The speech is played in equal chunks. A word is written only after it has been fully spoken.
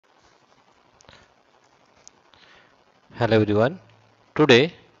Hello everyone.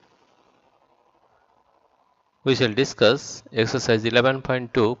 Today we shall discuss exercise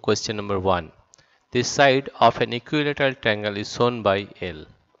 11.2 question number 1. The side of an equilateral triangle is shown by L.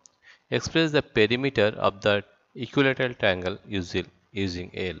 Express the perimeter of the equilateral triangle using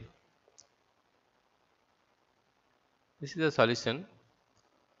L. This is the solution.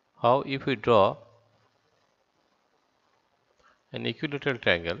 How if we draw an equilateral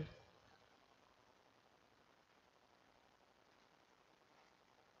triangle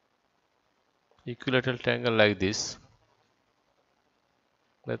like this,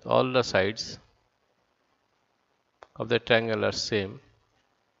 that all the sides of the triangle are same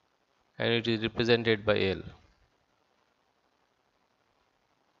and it is represented by L,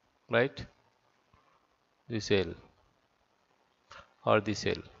 right? This L or this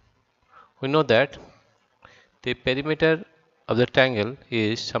L. We know that the perimeter of the triangle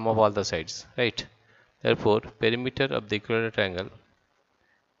is sum of all the sides, right? Therefore, perimeter of the equilateral triangle,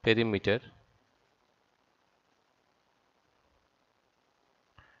 perimeter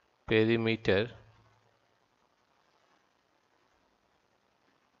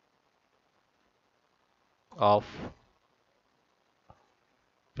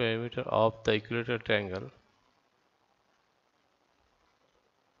of the equilateral triangle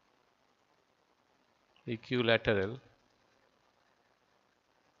equilateral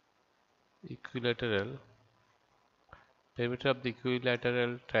perimeter of the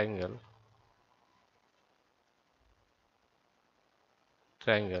equilateral triangle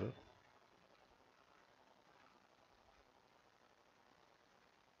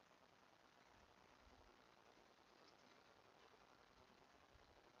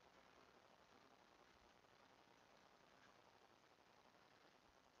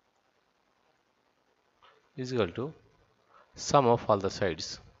is equal to sum of all the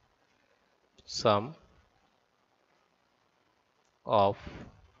sides, sum of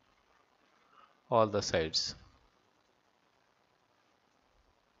all the sides.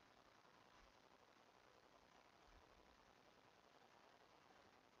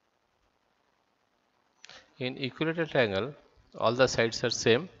 In equilateral triangle, all the sides are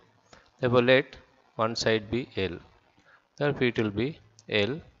same. Therefore, let one side be L. Therefore, it will be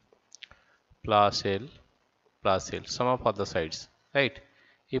L plus L plus L, sum of all the sides, right?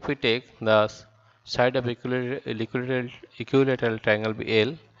 If we take the side of equilateral triangle be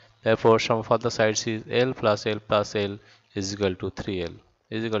L, therefore sum of all the sides is L plus L plus L is equal to 3L,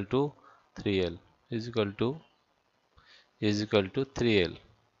 is equal to 3L, is equal to 3L,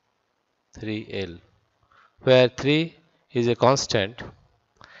 3L, where 3 is a constant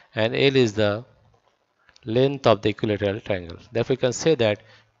and L is the length of the equilateral triangle. Therefore, we can say that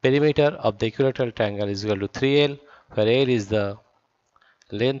perimeter of the equilateral triangle is equal to 3L, where L is the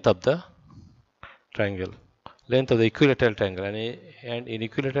length of the triangle, length of the equilateral triangle, and in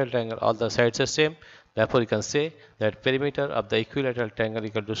equilateral triangle all the sides are same. Therefore, you can say that perimeter of the equilateral triangle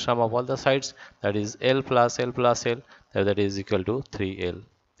equal to sum of all the sides, that is L plus L plus L, that is equal to 3L.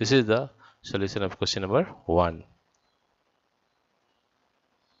 This is the solution of question number 1.